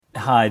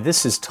Hi,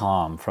 this is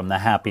Tom from the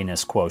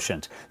Happiness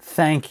Quotient.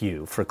 Thank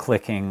you for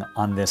clicking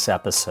on this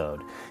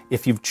episode.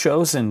 If you've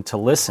chosen to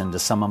listen to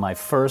some of my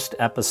first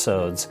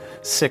episodes,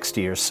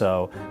 60 or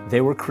so,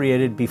 they were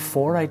created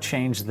before I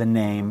changed the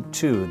name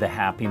to the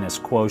Happiness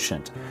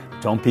Quotient.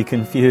 Don't be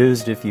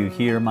confused if you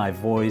hear my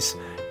voice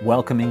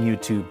welcoming you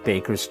to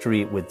Baker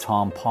Street with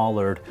Tom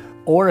Pollard,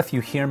 or if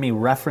you hear me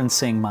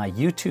referencing my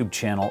YouTube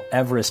channel,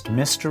 Everest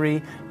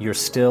Mystery, you're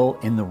still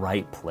in the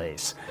right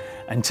place.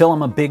 Until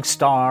I'm a big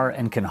star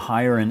and can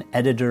hire an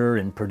editor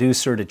and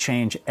producer to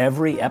change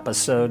every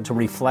episode to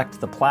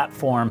reflect the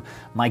platform,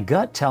 my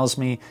gut tells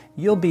me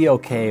you'll be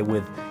okay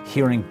with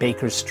hearing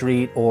Baker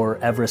Street or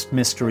Everest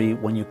Mystery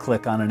when you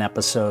click on an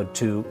episode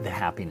to the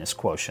Happiness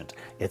Quotient.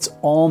 It's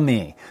all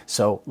me.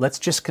 So let's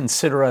just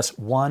consider us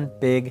one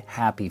big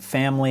happy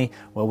family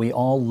where we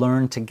all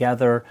learn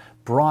together,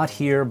 brought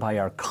here by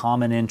our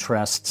common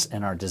interests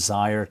and our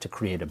desire to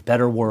create a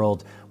better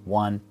world,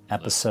 one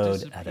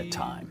episode at a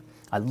time.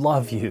 I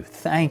love you.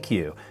 Thank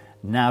you.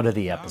 Now to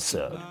the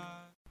episode.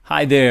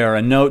 Hi there.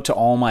 A note to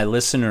all my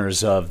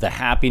listeners of the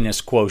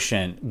Happiness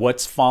Quotient.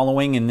 What's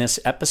following in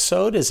this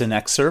episode is an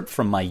excerpt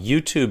from my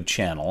YouTube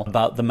channel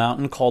about the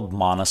mountain called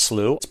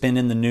Manaslu. It's been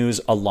in the news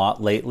a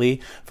lot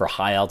lately for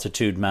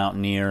high-altitude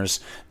mountaineers.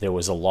 There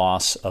was a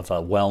loss of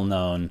a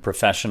well-known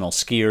professional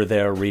skier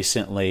there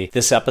recently.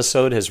 This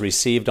episode has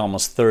received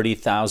almost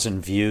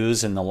 30,000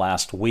 views in the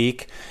last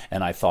week,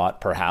 and I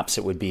thought perhaps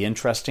it would be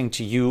interesting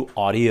to you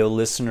audio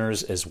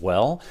listeners as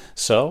well.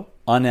 So,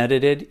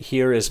 unedited,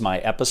 here is my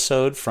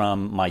episode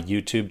from my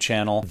YouTube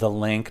channel. The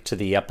link to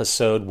the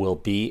episode will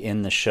be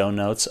in the show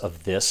notes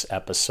of this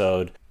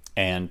episode.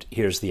 And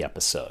here's the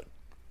episode.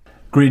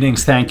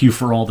 Greetings, thank you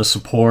for all the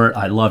support.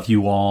 I love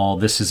you all.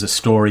 This is a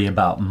story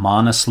about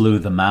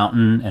Manaslu, the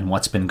mountain, and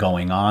what's been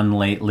going on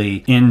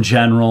lately. In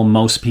general,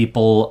 most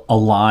people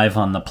alive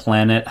on the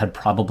planet had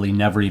probably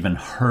never even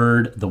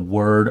heard the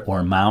word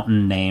or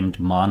mountain named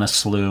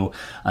Manaslu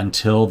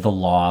until the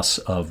loss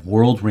of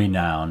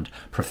world-renowned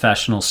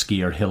professional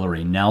skier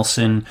Hillary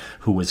Nelson,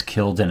 who was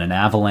killed in an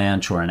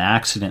avalanche or an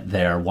accident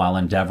there while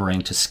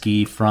endeavoring to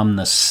ski from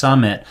the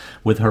summit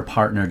with her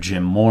partner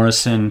Jim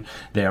Morrison.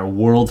 They are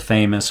world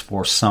famous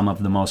for some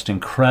of the most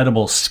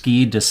incredible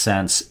ski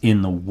descents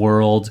in the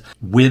world.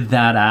 With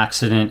that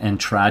accident and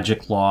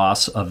tragic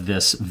loss of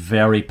this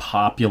very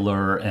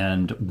popular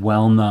and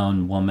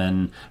well-known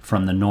woman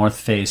from the North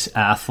Face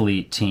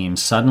athlete team,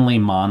 suddenly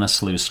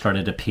Manaslu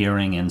started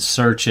appearing in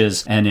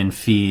searches and in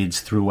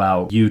feeds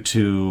throughout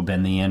YouTube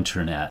and the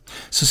internet.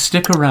 So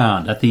stick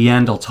around. At the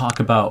end, I'll talk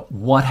about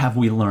what have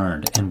we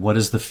learned and what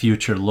does the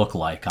future look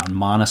like on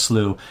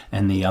Manaslu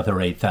and the other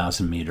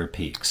 8,000 meter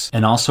peaks.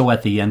 And also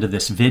at the end of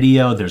this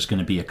video, there's going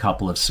to be a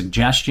couple of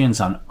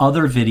suggestions on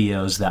other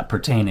videos that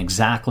pertain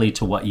exactly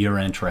to what you're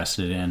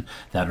interested in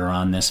that are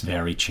on this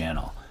very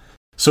channel.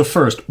 So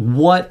first,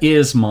 what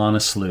is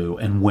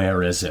Manaslu and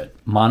where is it?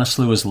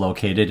 Manaslu is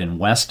located in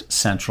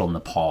west-central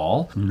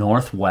Nepal,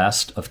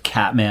 northwest of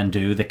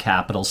Kathmandu, the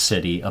capital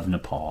city of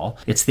Nepal.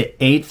 It's the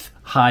 8th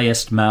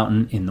highest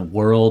mountain in the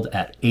world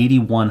at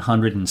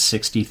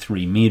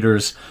 8,163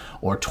 meters,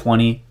 or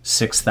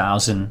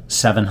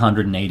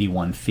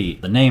 26,781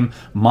 feet. The name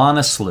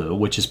Manaslu,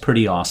 which is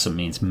pretty awesome,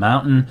 means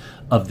mountain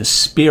of the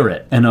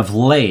spirit, and of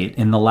late,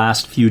 in the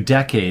last few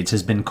decades,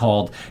 has been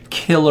called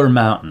Killer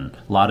Mountain.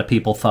 A lot of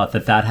people thought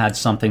that that had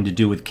something to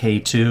do with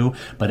K2,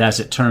 but as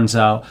it turns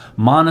out,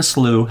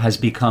 Manaslu has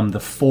become the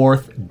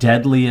 4th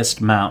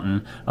deadliest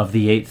mountain of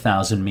the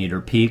 8,000 meter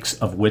peaks,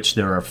 of which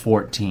there are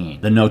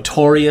 14. The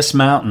notorious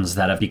mountains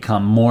that have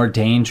become more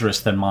dangerous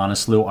than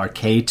Manaslu are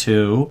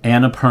K2,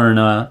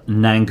 Annapurna,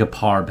 Nanga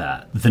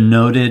Parbat. The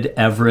noted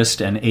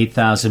Everest and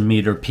 8,000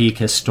 meter peak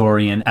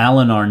historian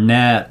Alan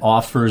Arnett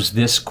offers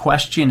this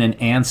question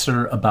and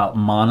answer about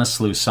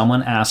Manaslu.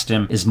 Someone asked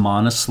him, is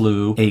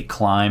Manaslu a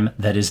climb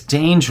that is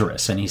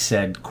dangerous? And he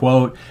said,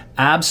 quote,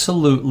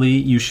 absolutely,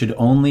 you should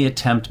only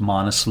attempt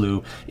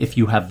Manaslu if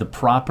you have the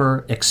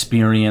proper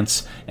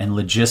experience and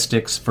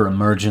logistics for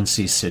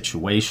emergency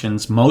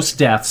situations. Most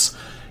deaths,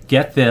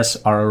 get this,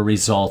 are a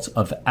result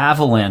of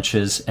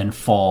avalanches and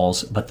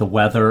falls, but the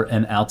weather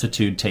and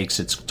altitude takes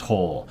its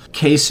toll.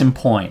 Case in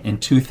point, in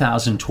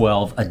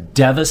 2012, a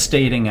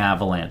devastating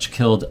avalanche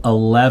killed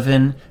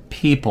 11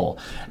 people.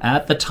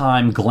 At the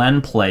time, Glenn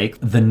Plake,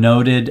 the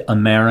noted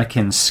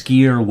American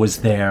skier,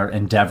 was there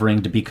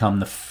endeavoring to become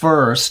the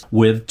first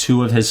with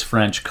 2 of his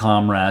French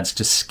comrades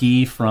to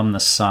ski from the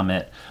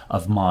summit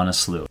of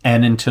Manaslu.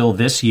 And until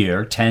this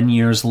year, 10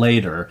 years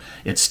later,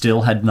 it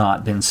still had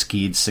not been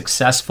skied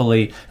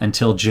successfully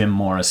until Jim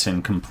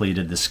Morrison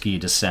completed the ski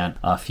descent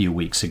a few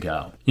weeks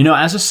ago. You know,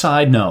 as a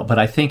side note, but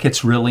I think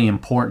it's really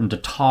important to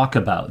talk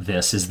about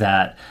this, is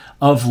that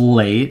of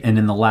late, and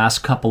in the last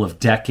couple of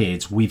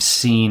decades, we've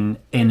seen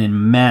an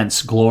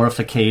immense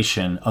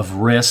glorification of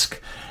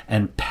risk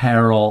and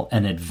peril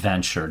and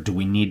adventure. Do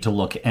we need to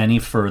look any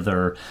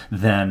further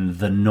than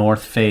the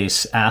North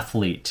Face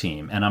athlete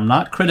team? And I'm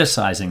not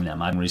criticizing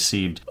them. I've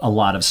received a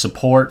lot of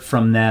support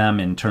from them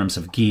in terms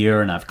of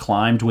gear, and I've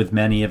climbed with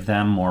many of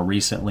them, more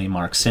recently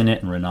Mark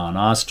Sinnott and Renan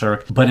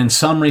Ozturk. But in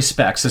some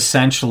respects,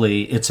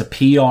 essentially, it's a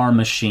PR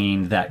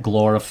machine that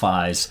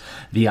glorifies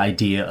the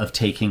idea of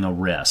taking a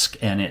risk,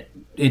 and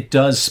it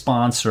does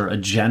sponsor a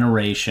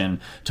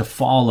generation to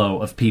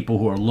follow of people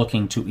who are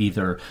looking to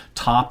either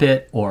top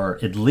it or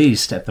at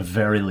least, at the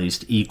very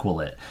least,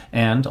 equal it.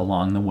 And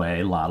along the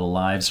way, a lot of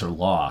lives are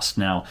lost.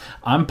 Now,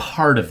 I'm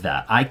part of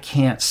that. I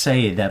can't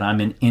say that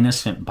I'm an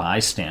innocent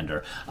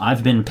bystander.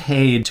 I've been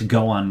paid to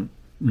go on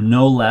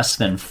no less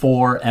than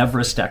 4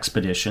 Everest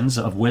expeditions,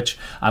 of which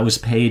I was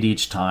paid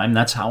each time.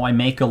 That's how I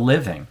make a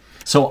living.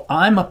 So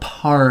I'm a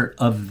part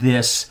of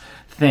this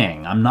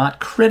thing. I'm not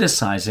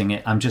criticizing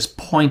it. I'm just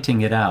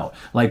pointing it out.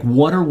 Like,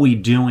 what are we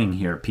doing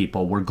here,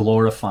 people? We're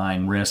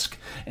glorifying risk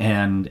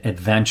and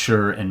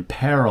adventure and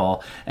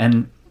peril,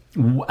 and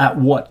at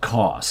what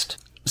cost?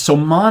 So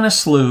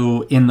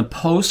Manaslu, in the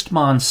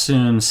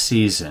post-monsoon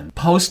season,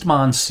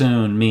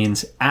 post-monsoon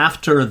means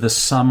after the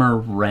summer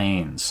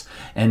rains.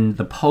 And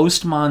the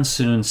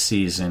post-monsoon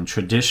season,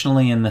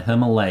 traditionally in the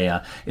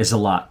Himalaya, is a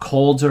lot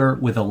colder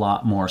with a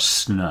lot more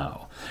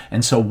snow.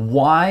 And so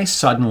why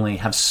suddenly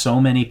have so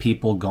many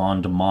people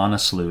gone to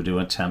Manaslu to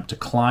attempt to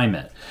climb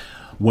it?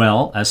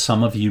 Well, as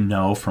some of you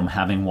know from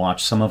having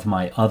watched some of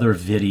my other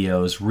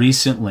videos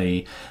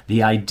recently,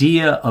 the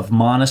idea of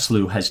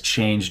Manaslu has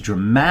changed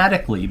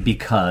dramatically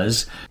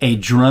because a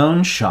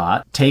drone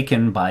shot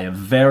taken by a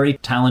very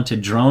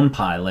talented drone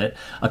pilot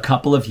a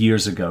couple of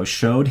years ago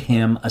showed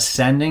him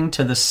ascending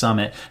to the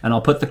summit, and I'll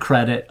put the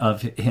credit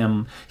of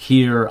him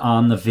here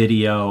on the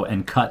video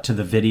and cut to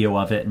the video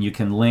of it, and you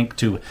can link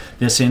to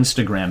this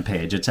Instagram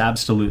page. It's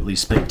absolutely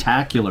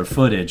spectacular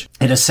footage.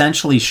 It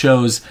essentially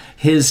shows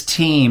his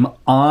team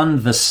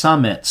on the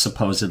summit,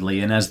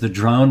 supposedly, and as the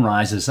drone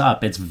rises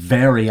up, it's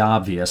very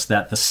obvious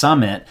that the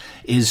summit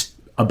is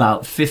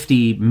about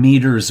 50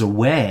 meters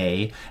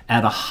away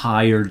at a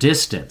higher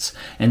distance.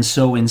 And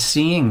so in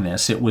seeing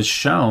this, it was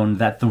shown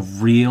that the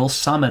real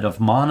summit of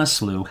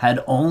Manaslu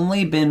had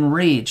only been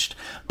reached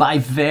by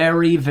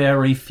very,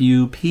 very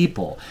few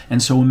people.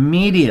 And so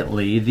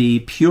immediately the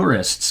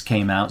purists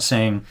came out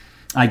saying,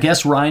 I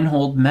guess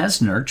Reinhold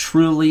Messner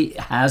truly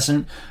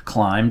hasn't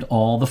climbed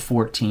all the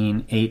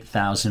 14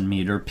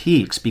 8,000-meter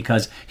peaks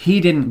because he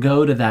didn't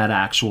go to that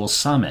actual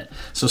summit.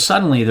 So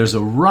suddenly there's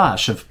a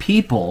rush of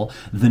people,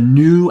 the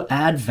new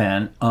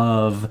advent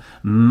of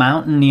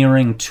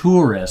mountaineering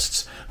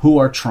tourists who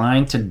are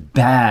trying to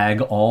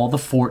bag all the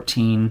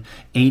 14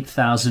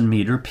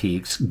 8,000-meter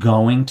peaks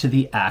going to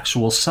the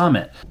actual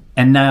summit.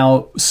 And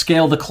now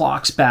scale the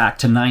clocks back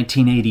to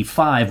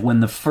 1985 when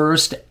the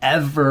first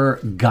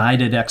ever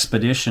guided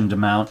expedition to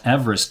Mount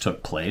Everest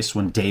took place,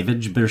 when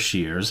David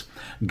Bershears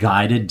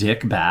guided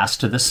Dick Bass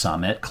to the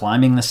summit,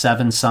 climbing the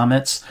 7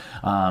 summits.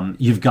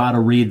 You've got to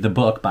read the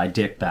book by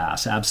Dick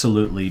Bass.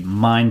 Absolutely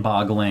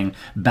mind-boggling.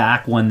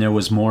 Back when there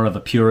was more of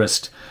a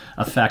purist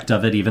effect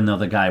of it, even though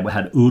the guy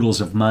had oodles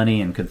of money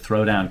and could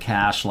throw down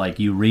cash like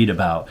you read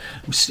about.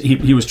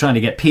 He was trying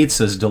to get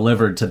pizzas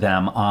delivered to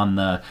them on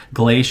the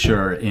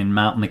glacier in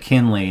Mount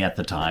McKinley at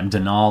the time,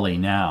 Denali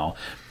now.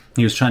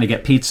 He was trying to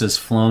get pizzas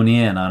flown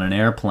in on an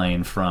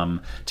airplane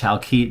from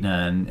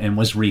Talkeetna and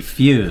was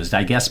refused.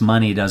 I guess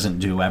money doesn't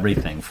do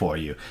everything for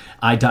you.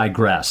 I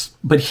digress.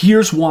 But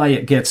here's why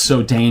it gets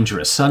so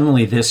dangerous.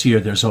 Suddenly this year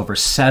there's over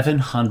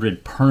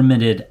 700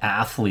 permitted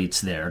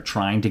athletes there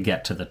trying to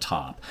get to the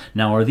top.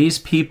 Now, are these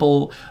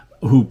people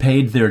who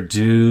paid their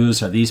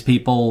dues? Are these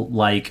people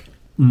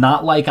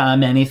not like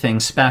I'm anything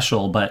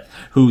special, but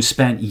who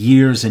spent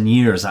years and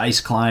years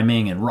ice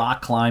climbing and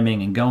rock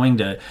climbing and going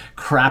to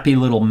crappy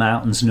little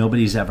mountains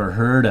nobody's ever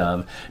heard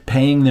of,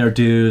 paying their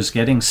dues,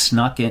 getting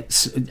snuck in,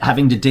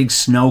 having to dig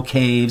snow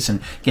caves and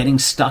getting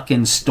stuck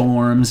in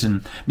storms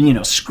and,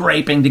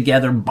 scraping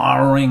together,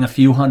 borrowing a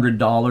few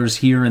 $100s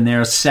here and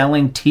there,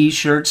 selling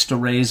t-shirts to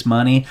raise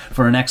money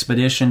for an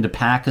expedition to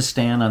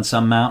Pakistan on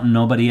some mountain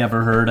nobody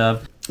ever heard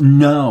of.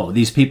 No,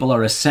 these people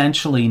are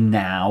essentially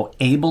now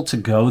able to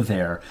go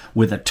there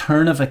with a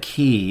turn of a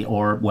key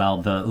or,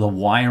 the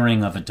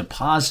wiring of a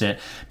deposit,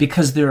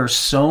 because there are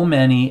so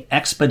many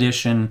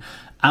expedition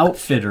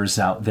outfitters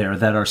out there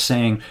that are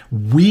saying,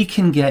 we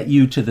can get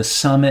you to the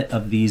summit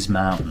of these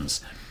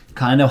mountains.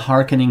 Kind of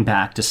hearkening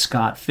back to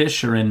Scott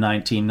Fisher in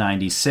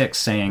 1996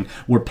 saying,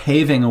 we're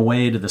paving a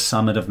way to the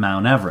summit of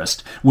Mount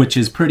Everest, which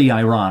is pretty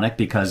ironic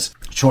because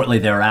shortly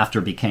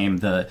thereafter became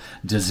the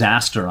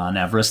disaster on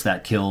Everest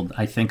that killed,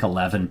 I think,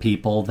 11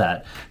 people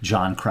that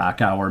John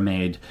Krakauer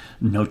made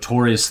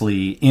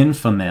notoriously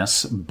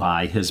infamous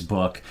by his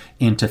book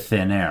Into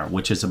Thin Air,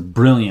 which is a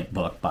brilliant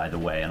book, by the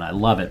way, and I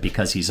love it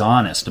because he's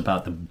honest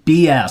about the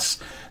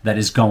BS that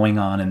is going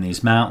on in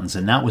these mountains,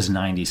 and that was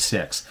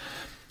 96.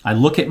 I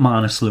look at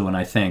Manaslu and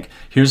I think,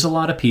 here's a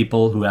lot of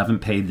people who haven't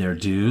paid their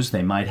dues.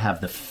 They might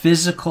have the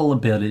physical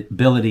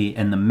ability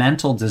and the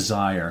mental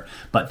desire,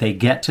 but they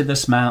get to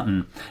this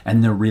mountain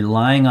and they're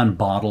relying on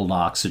bottled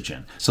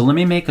oxygen. So let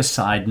me make a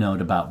side note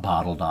about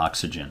bottled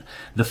oxygen.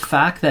 The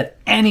fact that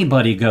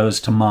anybody goes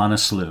to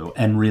Manaslu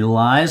and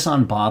relies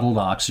on bottled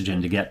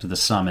oxygen to get to the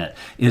summit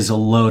is a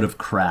load of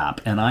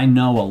crap. And I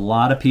know a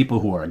lot of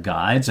people who are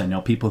guides. I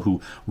know people who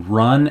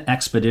run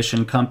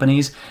expedition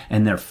companies,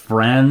 and they're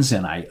friends,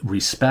 and I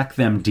respect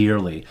them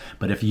dearly.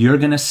 But if you're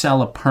going to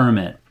sell a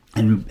permit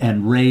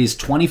and raise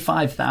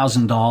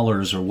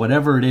 $25,000 or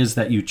whatever it is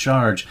that you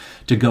charge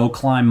to go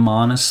climb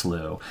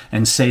Manaslu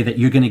and say that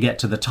you're going to get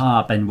to the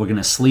top and we're going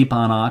to sleep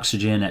on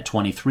oxygen at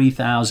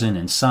 23,000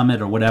 and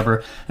summit or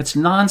whatever, it's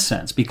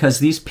nonsense, because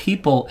these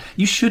people,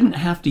 you shouldn't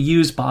have to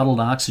use bottled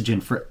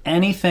oxygen for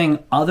anything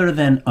other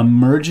than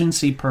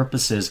emergency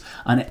purposes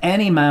on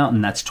any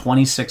mountain that's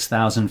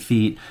 26,000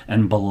 feet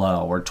and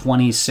below, or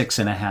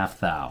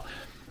 26,500.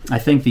 I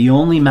think the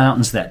only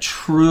mountains that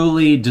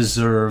truly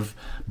deserve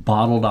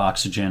bottled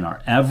oxygen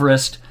are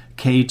Everest,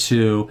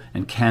 K2,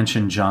 and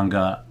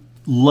Kanchenjunga.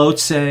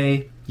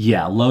 Lhotse,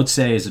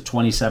 Lhotse is a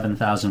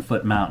 27,000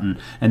 foot mountain.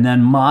 And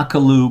then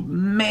Makalu,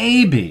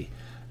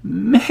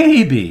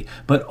 maybe,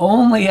 but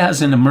only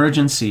as an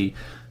emergency.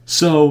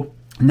 So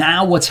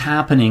now what's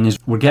happening is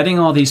we're getting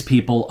all these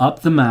people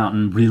up the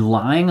mountain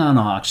relying on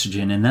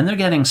oxygen, and then they're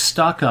getting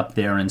stuck up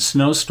there in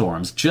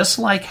snowstorms, just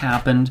like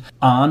happened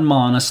on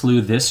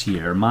Manaslu this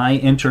year. My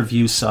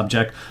interview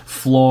subject,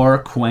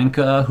 Flor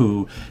Cuenca,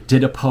 who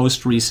did a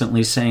post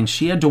recently saying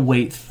she had to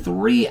wait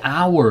 3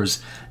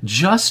 hours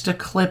just to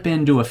clip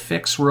into a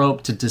fixed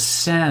rope to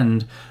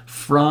descend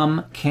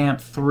from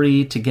Camp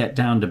 3 to get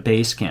down to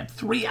base camp.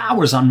 3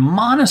 hours on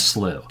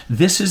Manaslu.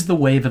 This is the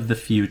wave of the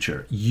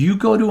future. You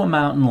go to a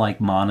mountain like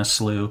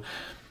Manaslu,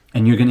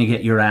 and you're going to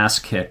get your ass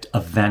kicked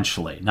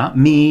eventually. Not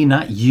me,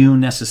 not you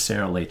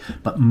necessarily,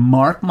 but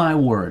mark my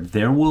word,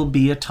 there will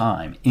be a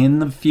time in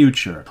the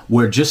future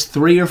where just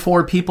 3 or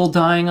 4 people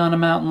dying on a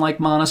mountain like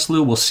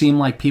Manaslu will seem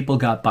like people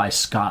got by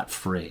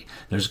scot-free.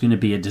 There's going to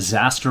be a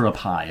disaster up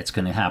high. It's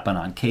going to happen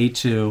on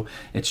K2.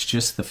 It's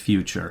just the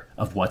future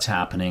of what's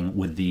happening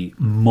with the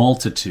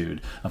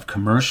multitude of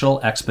commercial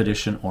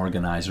expedition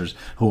organizers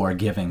who are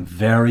giving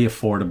very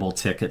affordable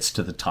tickets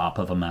to the top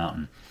of a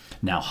mountain.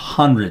 Now,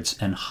 hundreds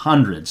and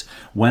hundreds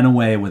went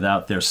away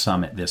without their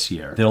summit this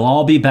year. They'll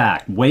all be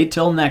back. Wait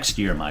till next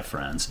year, my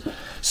friends.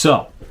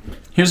 So,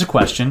 here's a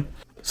question.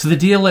 So the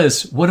deal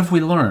is, what have we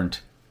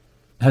learned?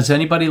 Has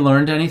anybody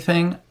learned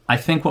anything? I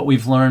think what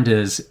we've learned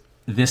is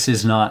this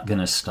is not going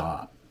to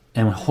stop.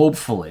 And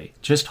hopefully,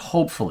 just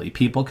hopefully,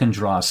 people can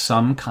draw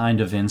some kind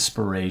of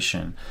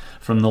inspiration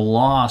from the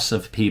loss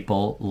of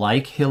people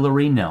like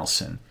Hillary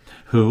Nelson,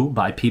 who,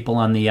 by people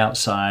on the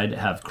outside,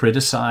 have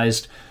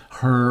criticized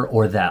her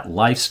or that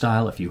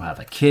lifestyle. If you have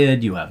a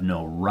kid, you have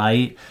no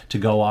right to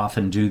go off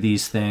and do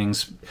these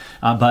things.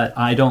 But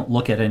I don't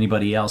look at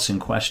anybody else and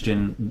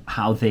question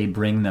how they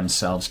bring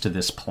themselves to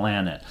this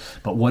planet.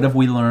 But what have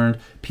we learned?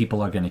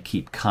 People are going to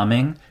keep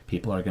coming.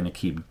 People are going to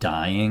keep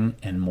dying,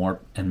 and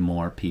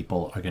more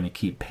people are going to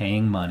keep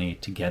paying money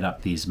to get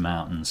up these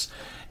mountains.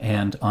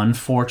 And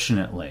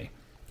unfortunately,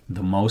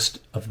 the most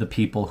of the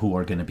people who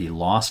are going to be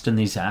lost in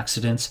these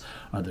accidents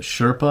are the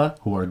Sherpa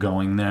who are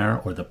going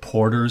there, or the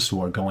porters who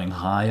are going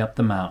high up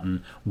the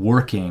mountain,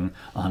 working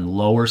on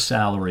lower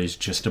salaries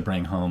just to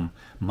bring home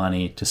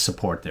money to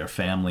support their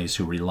families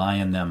who rely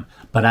on them.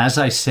 But as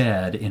I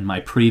said in my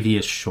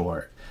previous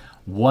short,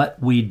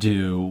 what we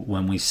do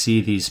when we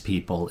see these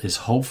people is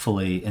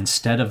hopefully,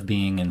 instead of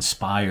being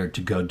inspired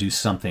to go do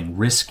something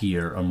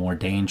riskier or more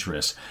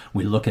dangerous,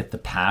 we look at the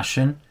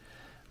passion,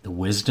 the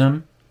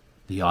wisdom,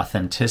 the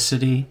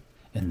authenticity,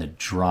 and the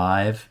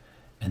drive,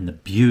 and the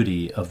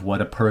beauty of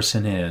what a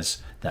person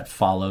is that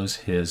follows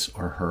his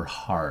or her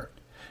heart.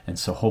 And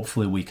so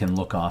hopefully we can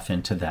look off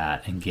into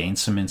that and gain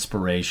some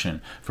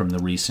inspiration from the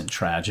recent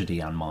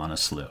tragedy on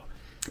Manaslu.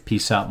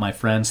 Peace out, my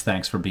friends.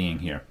 Thanks for being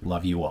here.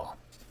 Love you all.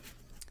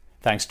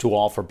 Thanks to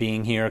all for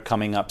being here.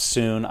 Coming up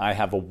soon, I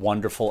have a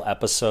wonderful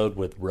episode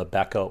with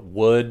Rebecca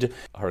Wood.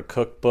 Her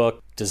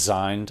cookbook,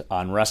 designed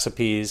on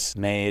recipes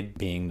made,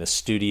 being the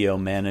studio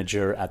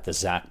manager at the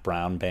Zac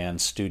Brown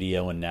Band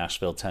studio in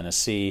Nashville,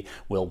 Tennessee,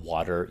 will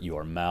water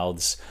your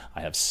mouths.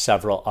 I have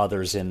several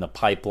others in the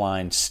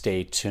pipeline.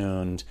 Stay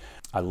tuned.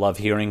 I love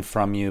hearing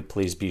from you.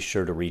 Please be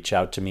sure to reach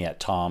out to me at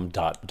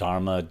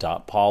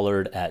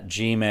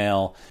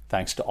tom.dharma.pollard@gmail.com.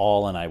 Thanks to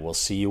all, and I will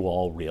see you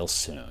all real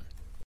soon.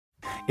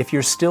 If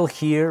you're still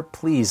here,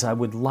 please, I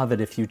would love it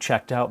if you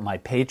checked out my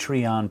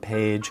Patreon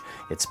page.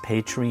 It's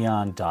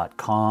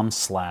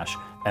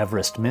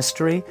patreon.com/Everest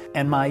Mystery,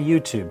 and my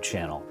YouTube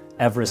channel,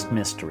 Everest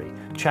Mystery.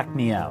 Check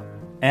me out.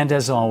 And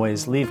as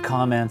always, leave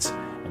comments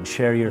and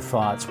share your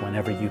thoughts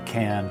whenever you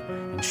can,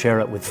 and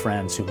share it with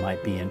friends who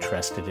might be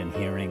interested in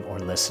hearing or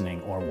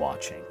listening or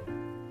watching.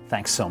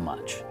 Thanks so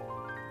much.